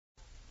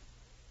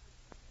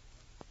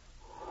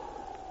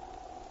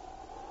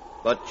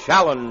The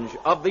Challenge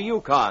of the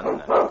Yukon.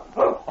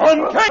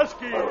 On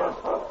Huskies!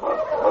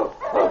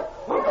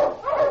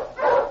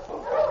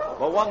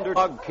 The Wonder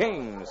Dog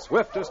King,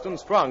 swiftest and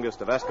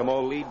strongest of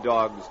Eskimo lead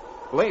dogs,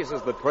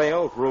 blazes the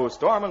trail through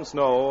storm and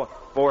snow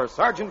for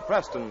Sergeant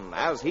Preston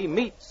as he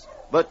meets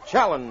the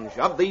Challenge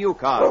of the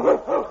Yukon.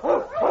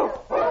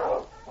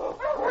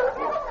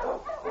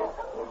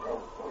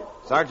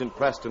 Sergeant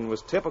Preston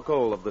was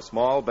typical of the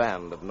small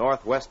band of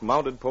Northwest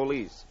Mounted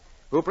Police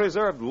who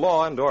preserved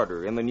law and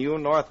order in the new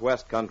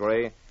Northwest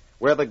country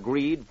where the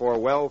greed for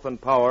wealth and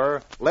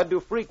power led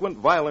to frequent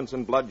violence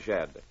and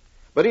bloodshed.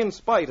 But in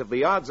spite of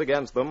the odds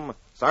against them,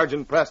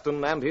 Sergeant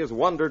Preston and his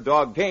Wonder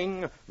Dog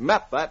King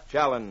met that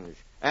challenge,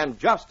 and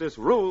justice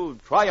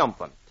ruled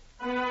triumphant.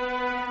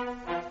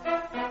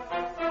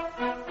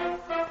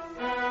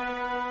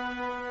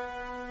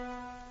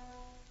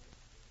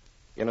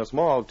 In a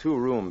small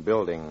two-room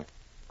building,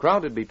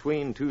 crowded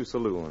between two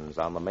saloons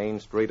on the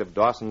main street of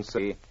Dawson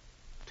City,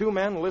 two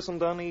men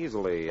listened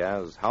uneasily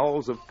as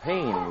howls of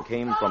pain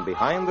came from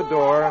behind the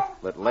door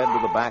that led to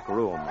the back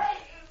room.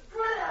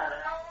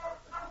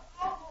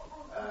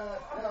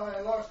 Now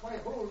I lost my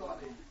hold on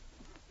it.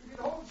 You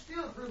can hold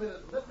still for a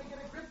minute. Let me get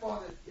a grip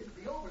on it. It'll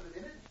be over in a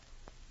minute.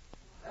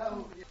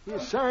 Now,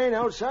 his sign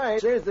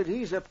outside says that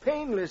he's a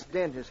painless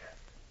dentist.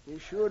 He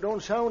sure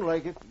don't sound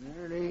like it.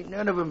 There ain't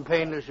none of 'em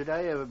painless that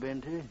I ever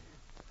been to.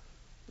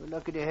 We're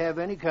lucky to have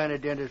any kind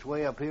of dentist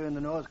way up here in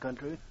the North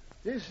Country.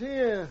 This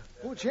here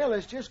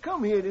Buchellas just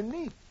come here, didn't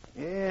he?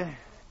 Yeah,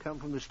 come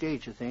from the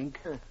States, I think.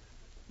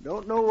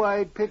 Don't know why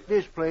he'd picked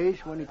this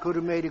place when he could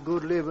have made a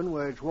good living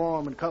where it's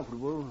warm and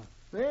comfortable.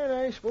 Well,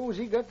 I suppose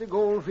he got the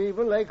gold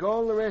fever like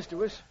all the rest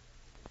of us.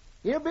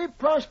 He'll be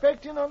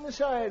prospecting on the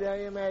side, I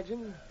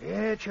imagine.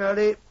 Yeah,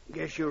 Charlie,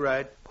 guess you're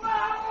right.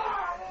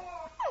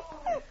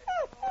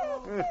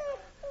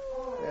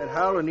 That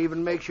howling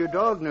even makes your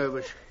dog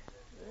nervous.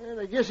 And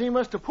I guess he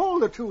must have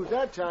pulled the tooth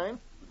that time.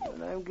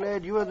 Well, I'm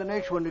glad you're the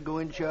next one to go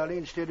in, Charlie,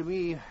 instead of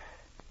me.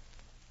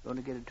 Going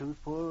to get a tooth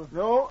pulled?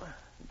 No.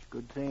 That's a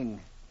good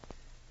thing.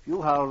 If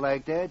you howl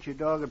like that, your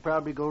dog would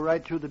probably go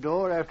right through the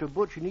door after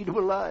Butch and eat him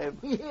alive.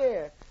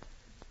 Yeah.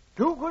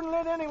 Duke wouldn't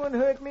let anyone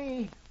hurt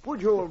me,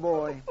 would you, old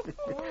boy?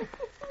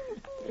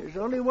 There's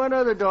only one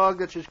other dog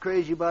that's as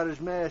crazy about his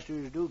master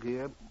as Duke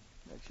here.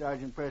 That's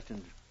Sergeant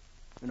Preston's.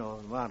 You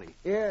know, Monty.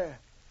 Yeah,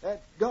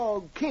 that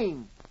dog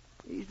King.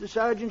 He's the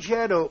sergeant's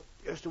shadow,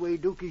 just the way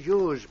Duke is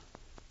yours.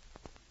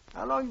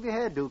 How long have you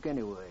had Duke,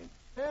 anyway?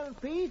 Well,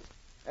 Pete,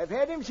 I've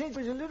had him since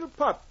he was a little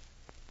pup.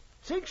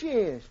 6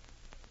 years.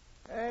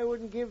 I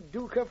wouldn't give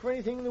Duke up for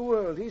anything in the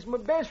world. He's my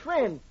best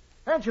friend.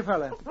 Aren't you,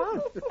 fella?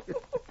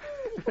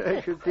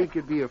 I should think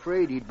you'd be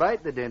afraid he'd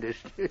bite the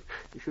dentist. You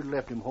should have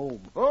left him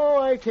home. Oh,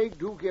 I take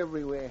Duke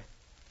everywhere.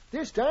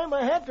 This time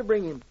I had to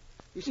bring him.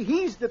 You see,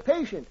 he's the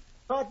patient,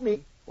 not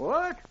me.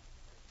 What?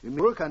 You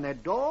work on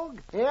that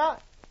dog? Yeah.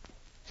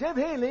 Seb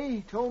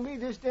Haley told me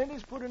this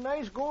dentist put a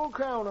nice gold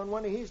crown on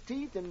one of his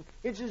teeth, and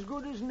it's as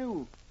good as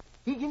new.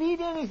 He can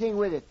eat anything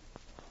with it.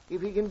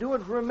 If he can do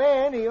it for a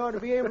man, he ought to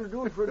be able to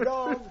do it for a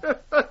dog.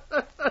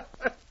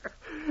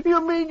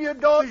 You mean your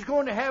dog's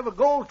going to have a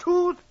gold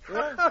tooth?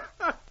 Yeah.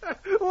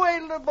 Wait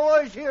till the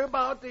boys hear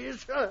about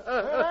this. Well,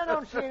 I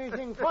don't see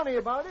anything funny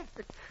about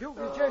it. Duke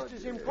is just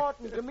as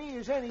important to me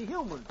as any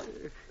human.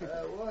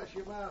 wash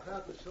your mouth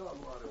out with salt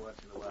water once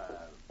in a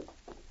while.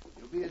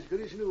 You'll be as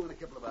good as new in a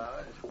couple of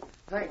hours.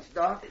 Thanks,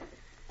 Doc.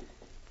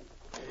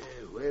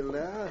 Well,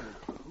 now,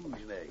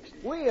 who's next?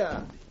 We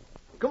are.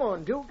 Come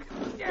on, Duke.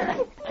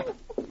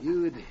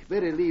 You'd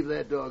better leave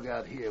that dog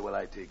out here while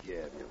I take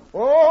care of him.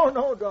 Oh,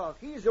 no, Doc.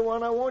 He's the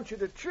one I want you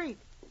to treat.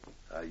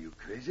 Are you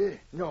crazy?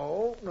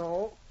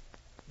 No.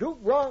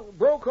 Duke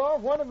broke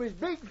off one of his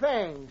big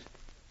fangs.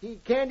 He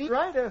can't eat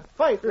right or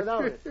fight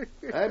without it.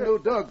 I'm no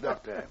dog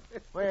doctor.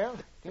 Well,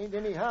 ain't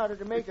any harder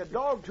to make a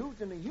dog tooth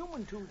than a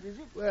human tooth, is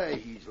it? Why,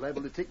 he's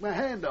liable to take my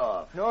hand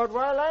off. Not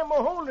while I'm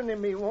a-holding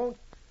him, he won't.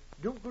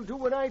 Duke will do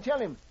what I tell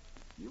him.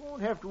 You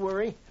won't have to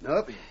worry.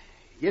 Nope.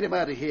 Get him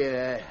out of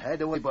here. I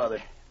don't want to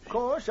bother. Of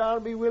course, I'll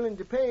be willing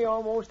to pay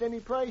almost any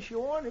price you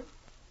want it.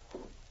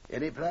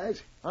 Any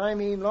price? I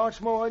mean,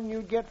 lots more than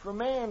you'd get for a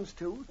man's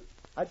tooth.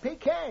 I'd pay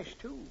cash,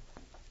 too.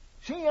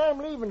 See, I'm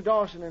leaving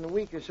Dawson in a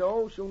week or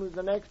so, soon as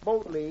the next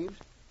boat leaves.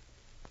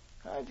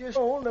 I just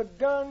hold a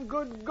darn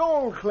good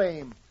gold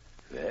claim.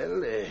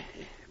 Well,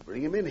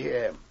 bring him in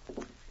here.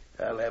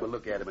 I'll have a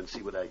look at him and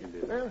see what I can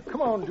do. Well,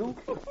 come on, Duke.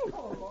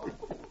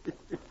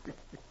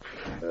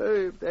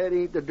 If that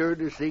ain't the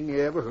dirtiest thing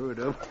you ever heard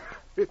of.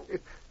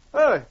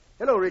 Oh,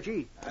 hello,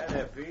 Richie. Hi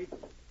there, Pete.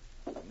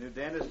 New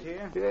dentist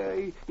here?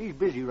 Yeah, he's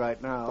busy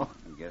right now.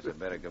 I guess I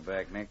better go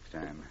back next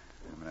time.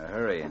 I'm in a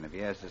hurry, and if he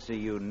has to see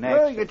you next...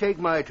 Well, you can take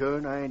my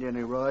turn. I ain't in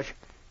any rush.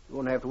 You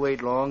won't have to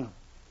wait long.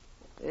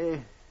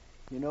 You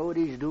know what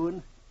he's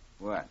doing?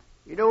 What?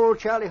 You know old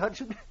Charlie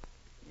Hudson?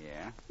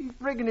 Yeah? He's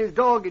bringing his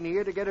dog in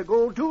here to get a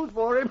gold tooth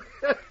for him.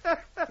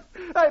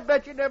 I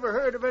bet you never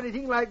heard of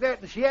anything like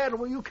that in Seattle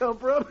where you come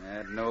from.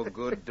 That no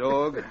good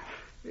dog.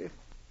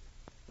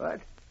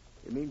 What?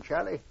 You mean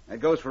Charlie? That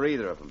goes for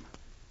either of them.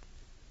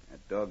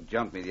 That dog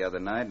jumped me the other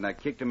night, and I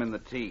kicked him in the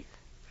teeth.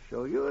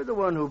 So you're the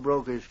one who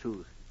broke his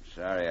tooth.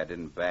 Sorry I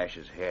didn't bash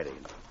his head in.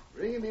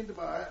 Bring him in the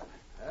bar.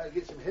 I'll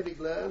get some heavy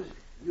gloves.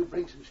 You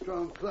bring some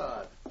strong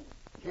cloth.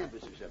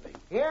 Canvas or something.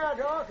 Yeah,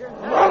 Doc.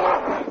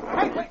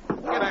 Hey, get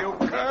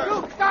you, cur!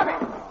 Duke, stop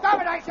it! Stop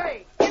it, I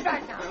say! Get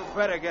back now! You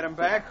better get him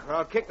back, or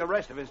I'll kick the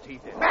rest of his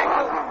teeth in. Back,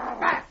 Duke!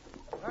 Back!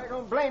 I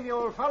don't blame you,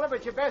 old fella,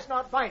 but you best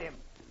not bite him.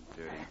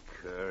 Dirty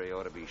cur, he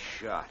ought to be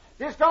shot.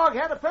 This dog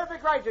had a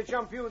perfect right to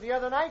jump you the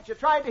other night. You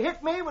tried to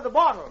hit me with a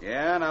bottle.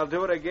 Yeah, and I'll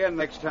do it again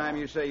next time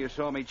you say you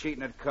saw me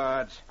cheating at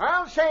cards.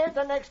 I'll say it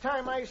the next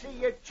time I see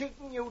you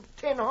cheating, you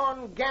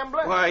tin-horn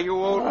gambler. Why, you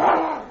old...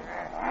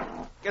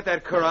 Get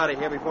that cur out of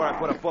here before I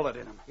put a bullet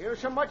in him. You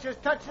so much as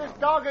touch this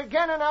dog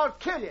again and I'll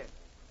kill you.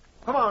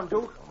 Come on,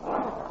 Duke.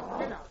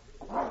 Get out.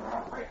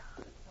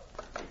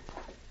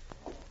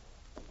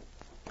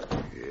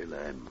 Well,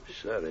 I'm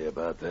sorry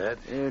about that.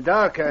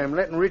 Doc, I'm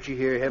letting Richie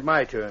here have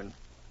my turn.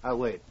 I'll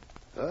wait.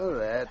 All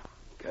right.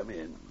 Come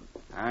in.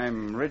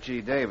 I'm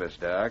Richie Davis,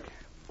 Doc.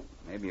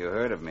 Maybe you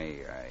heard of me.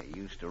 I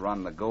used to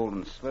run the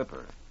Golden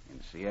Slipper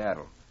in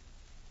Seattle.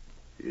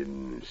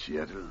 In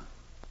Seattle?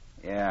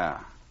 Yeah,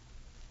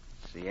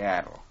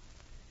 Seattle.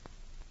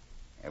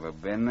 Ever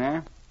been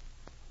there?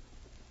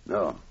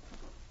 No.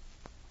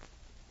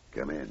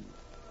 Come in.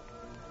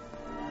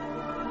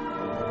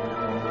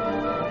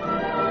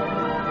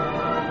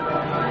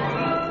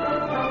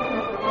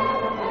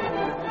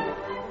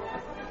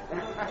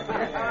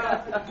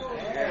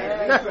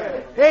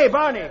 Hey,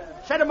 Barney,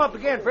 set him up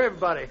again for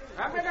everybody.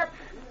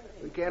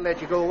 We can't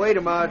let you go away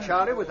tomorrow,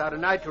 Charlie, without a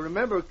night to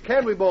remember,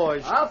 can we,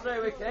 boys? I'll say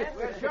we can.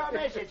 We'll sure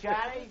miss you,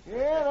 Charlie.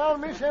 Yeah, and I'll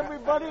miss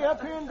everybody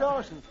up here in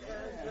Dawson.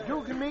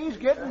 Duke and me's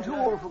getting too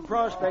old for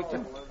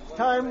prospecting. It's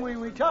time we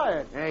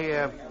retired.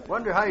 I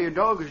wonder how your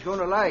dog is going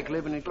to like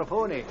living in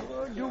California.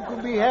 Well, Duke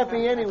will be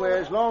happy anywhere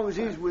as long as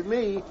he's with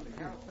me.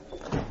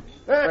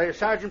 Hey,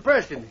 Sergeant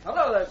Preston.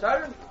 Hello there,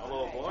 Sergeant.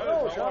 Hello,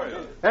 boys. How are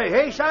you?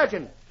 Hey,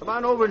 Sergeant, come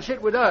on over and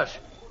sit with us.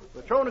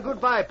 We're throwing a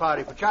goodbye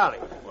party for Charlie.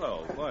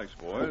 Well, thanks,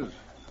 boys.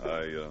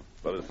 I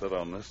better sit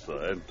on this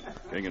side.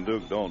 King and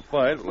Duke don't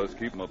fight, but let's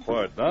keep them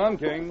apart. Don,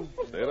 King,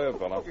 stay there,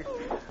 fella.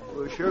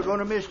 We're sure going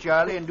to miss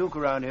Charlie and Duke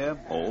around here.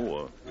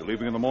 Oh, you're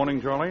leaving in the morning,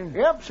 Charlie?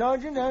 Yep,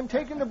 Sergeant, I'm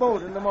taking the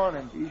boat in the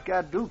morning. He's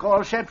got Duke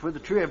all set for the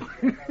trip.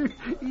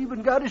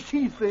 Even got his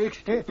teeth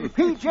fixed.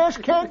 He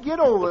just can't get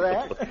over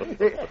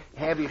that.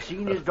 Have you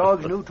seen his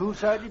dog's new tooth,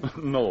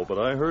 Sergeant? No, but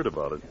I heard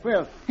about it.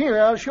 Well, here,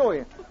 I'll show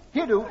you.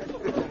 Here, Duke.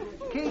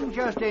 King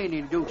just ain't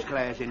in Duke's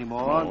class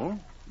anymore. Oh?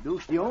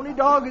 Duke's the only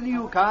dog in the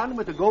Yukon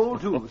with a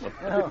gold tooth.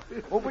 Now,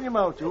 open your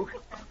mouth, Duke.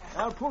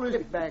 I'll pull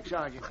his back,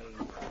 Sergeant.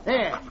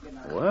 There.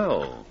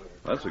 Well,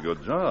 that's a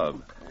good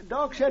job.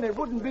 Doc said it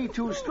wouldn't be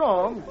too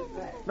strong.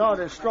 Not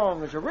as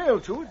strong as a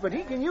real tooth, but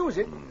he can use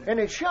it.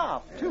 And it's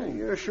sharp, too.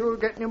 You're sure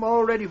getting him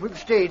all ready for the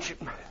stage.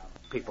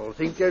 People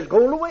think there's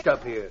gold away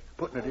up here,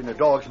 putting it in a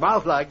dog's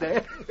mouth like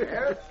that.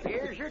 Well,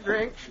 here's your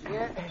drinks.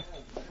 Yeah.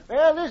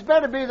 Well, this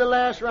better be the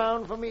last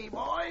round for me,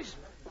 boys.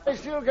 I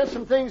still got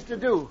some things to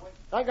do.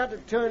 I got to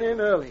turn in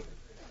early.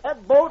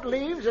 That boat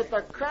leaves at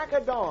the crack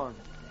of dawn.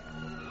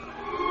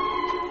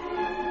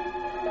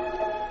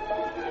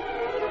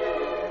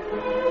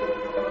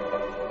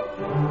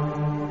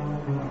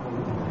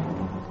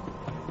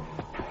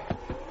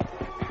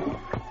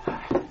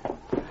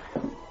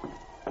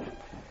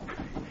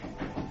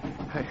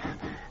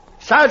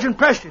 Sergeant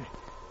Preston!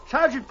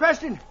 Sergeant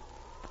Preston!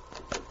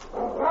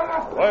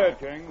 Quiet,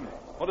 King.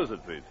 What is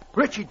it, Pete?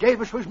 Richie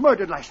Davis was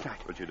murdered last night.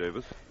 Richie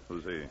Davis?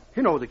 Who's he?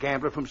 You know the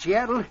gambler from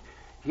Seattle.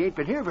 He ain't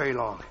been here very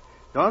long.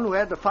 The one who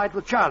had the fight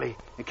with Charlie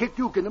and kicked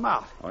Duke in the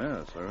mouth. Oh,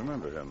 yes, I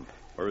remember him.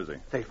 Where is he?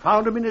 They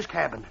found him in his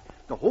cabin.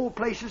 The whole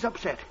place is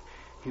upset.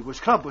 He was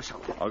clubbed with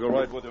something. I'll go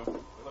right with you.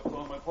 I left it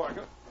on my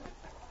pocket.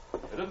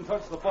 They didn't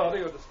touch the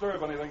body or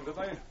disturb anything, did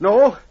they?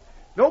 No.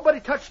 Nobody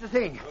touched the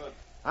thing. Good.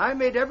 I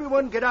made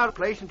everyone get out of the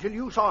place until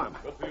you saw him.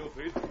 Good for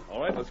you, Pete.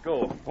 All right, let's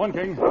go. One,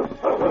 King.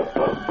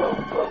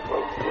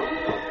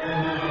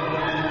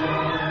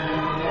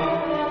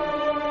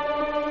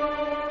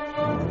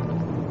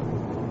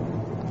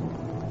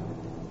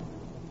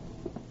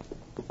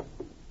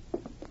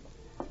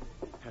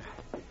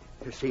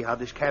 You see how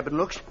this cabin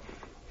looks?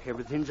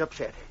 Everything's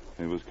upset.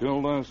 He was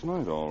killed last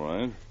night, all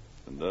right.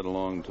 Been dead a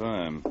long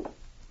time.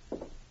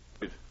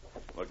 Pete,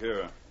 look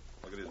here.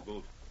 Look at his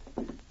boot.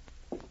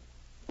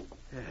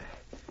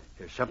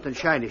 There's something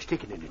shiny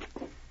sticking in it.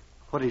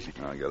 What is it?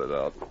 I'll get it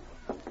out.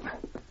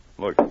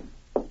 Look,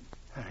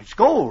 It's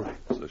gold.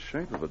 it's the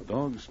shape of a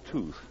dog's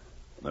tooth.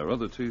 There are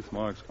other teeth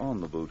marks on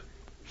the boot.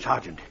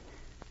 Sergeant,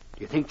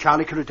 do you think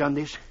Charlie could have done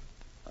this?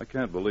 I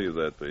can't believe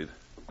that, Pete.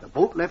 The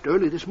boat left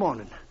early this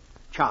morning.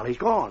 Charlie's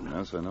gone.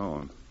 Yes, I know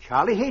him.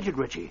 Charlie hated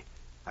Richie.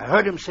 I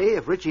heard him say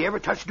if Richie ever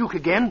touched Duke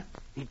again,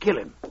 he'd kill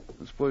him.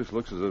 This place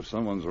looks as if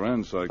someone's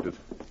ransacked it.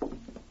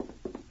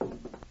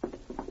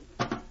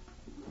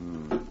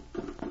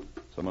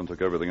 Someone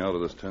took everything out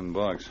of this tin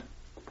box.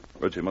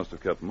 Richie must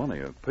have kept money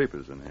or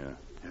papers in here.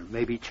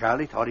 Maybe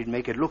Charlie thought he'd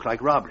make it look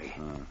like robbery.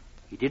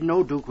 He didn't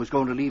know Duke was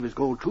going to leave his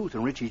gold tooth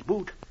in Richie's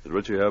boot. Did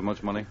Richie have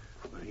much money?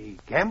 Well, he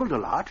gambled a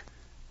lot,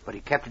 but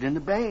he kept it in the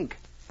bank.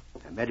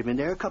 I met him in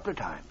there a couple of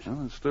times.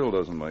 Well, it still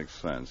doesn't make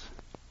sense.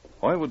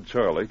 Why would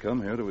Charlie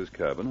come here to his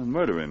cabin and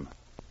murder him?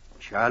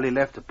 Charlie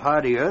left the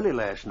party early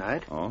last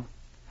night. Oh?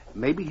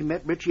 Maybe he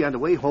met Richie on the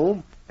way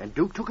home, and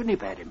Duke took a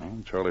nip at him.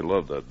 Well, Charlie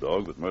loved that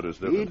dog, but murder's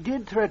different. He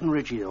did threaten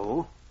Richie,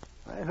 though.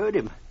 I heard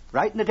him,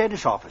 right in the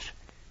dentist's office.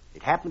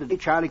 It happened the day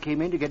Charlie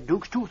came in to get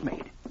Duke's tooth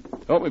made.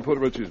 Help me put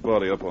Richie's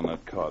body up on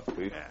that cot,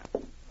 Pete.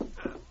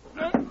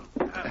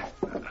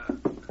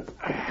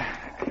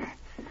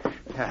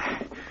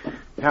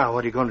 Now,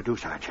 what are you going to do,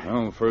 Sergeant?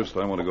 Well, first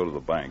I want to go to the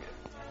bank.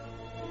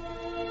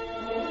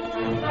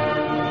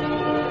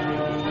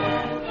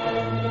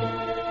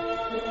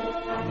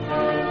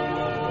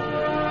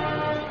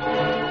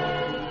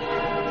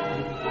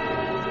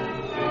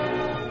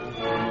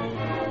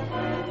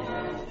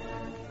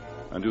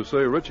 And you say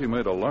Richie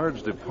made a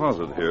large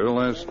deposit here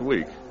last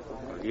week.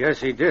 Yes,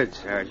 he did,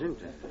 Sergeant.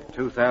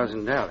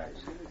 $2,000.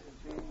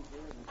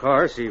 Of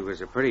course, he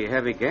was a pretty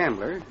heavy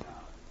gambler.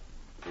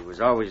 He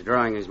was always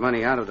drawing his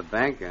money out of the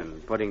bank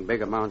and putting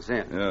big amounts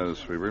in.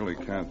 Yes, we really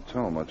can't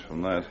tell much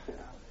from that.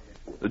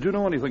 Did you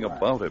know anything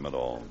about him at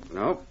all?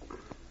 Nope.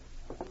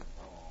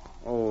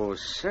 Oh,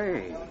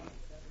 say.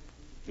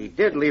 He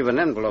did leave an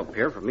envelope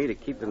here for me to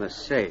keep in the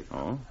safe.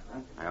 Oh?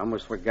 I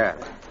almost forgot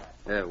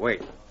it.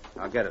 Wait.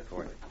 I'll get it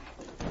for you.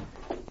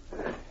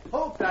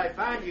 Hoped I'd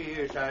find you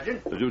here,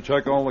 Sergeant. Did you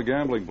check all the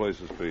gambling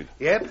places, Pete?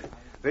 Yep.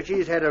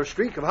 Richie's had a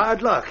streak of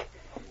hard luck.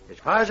 As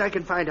far as I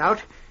can find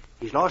out,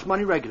 he's lost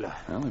money regular.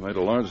 Well, he made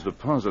a large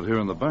deposit here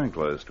in the bank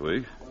last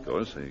week. Of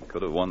course, he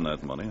could have won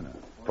that money in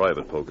a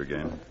private poker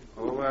game.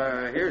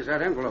 Oh, here's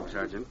that envelope,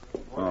 Sergeant.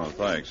 Oh,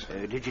 thanks.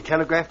 Did you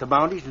telegraph the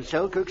bounties in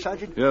Selkirk,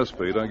 Sergeant? Yes,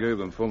 Pete, I gave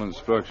them full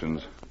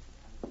instructions.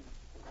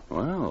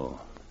 Well,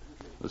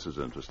 this is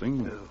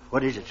interesting.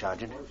 What is it,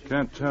 Sergeant?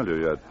 Can't tell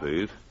you yet,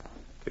 Pete.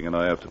 King and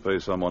I have to pay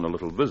someone a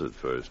little visit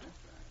first.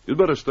 You'd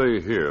better stay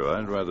here.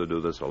 I'd rather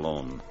do this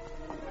alone.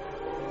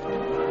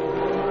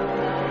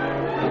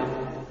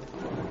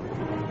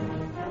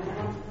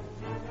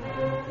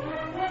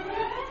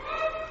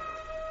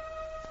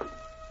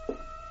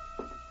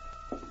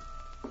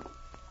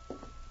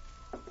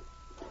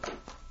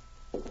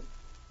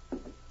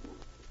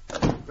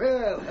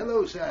 Well,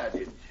 hello,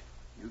 Sergeant.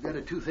 You got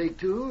a toothache,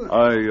 too?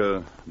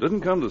 I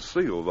didn't come to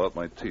see you about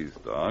my teeth,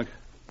 Doc.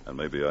 And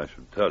maybe I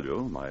should tell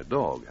you, my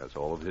dog has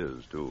all of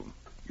his, too.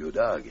 Your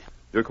dog?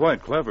 You're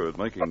quite clever at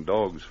making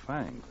dogs'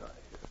 fangs.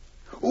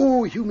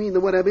 Oh, you mean the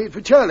one I made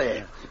for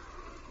Charlie?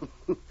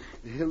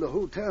 Hell, the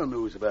whole town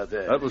knows about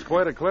that. That was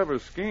quite a clever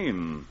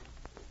scheme,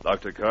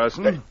 Dr.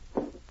 Carson.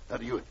 How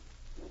do you...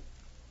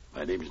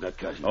 My name's not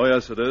Carson. Oh,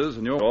 yes, it is.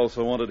 And you're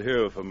also wanted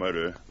here for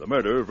murder. The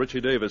murder of Richie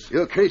Davis.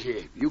 You're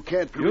crazy. You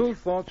can't prove You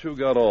thought you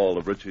got all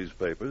of Richie's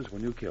papers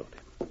when you killed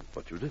him.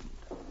 But you didn't.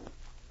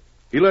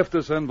 He left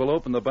this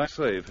envelope in the back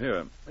safe. Here,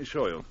 let me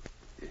show you.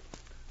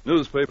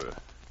 Newspaper.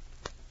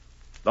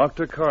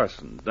 Dr.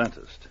 Carson,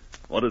 dentist.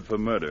 Wanted for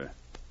murder.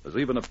 There's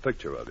even a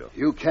picture of you.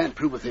 You can't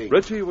prove a thing.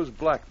 Richie was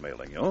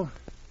blackmailing you.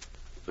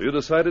 So you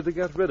decided to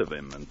get rid of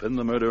him and pin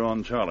the murder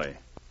on Charlie.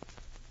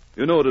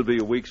 You know it'd be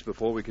weeks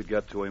before we could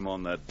get to him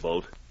on that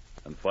boat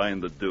and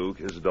find the Duke,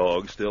 his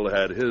dog, still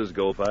had his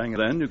gold fang.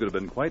 And then you could have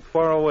been quite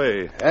far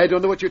away. I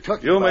don't know what you're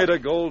talking You about. made a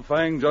gold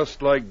fang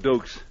just like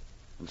Duke's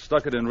and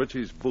stuck it in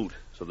Richie's boot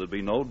so there'd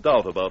be no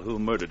doubt about who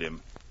murdered him.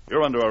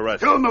 You're under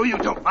arrest. Oh, no, you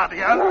don't,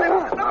 bodyguard.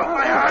 No,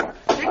 my arm.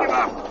 Take him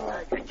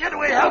off. Get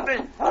away, help me.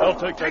 I'll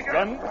take that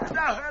gun.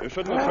 You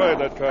shouldn't have tried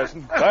that,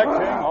 Carson. Back,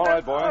 King. All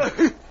right, boy.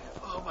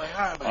 Oh, my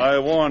arm. I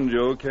warned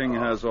you, King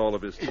has all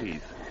of his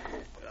teeth.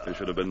 You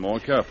should have been more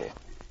careful.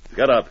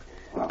 Get up.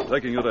 I'm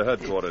taking you to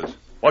headquarters.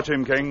 Watch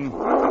him, King.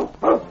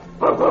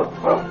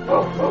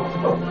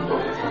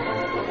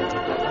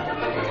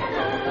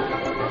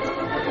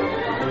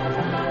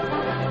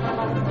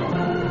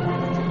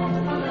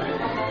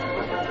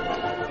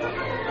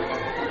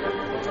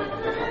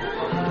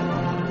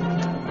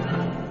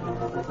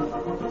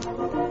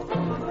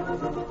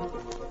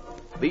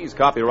 These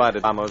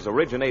copyrighted dramas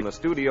originate in the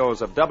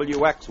studios of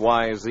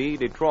WXYZ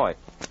Detroit,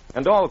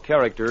 and all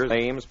characters,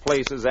 names,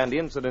 places, and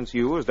incidents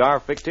used are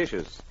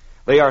fictitious.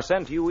 They are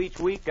sent to you each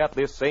week at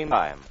this same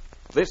time.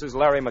 This is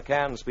Larry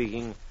McCann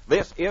speaking.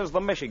 This is the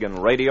Michigan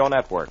Radio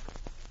Network.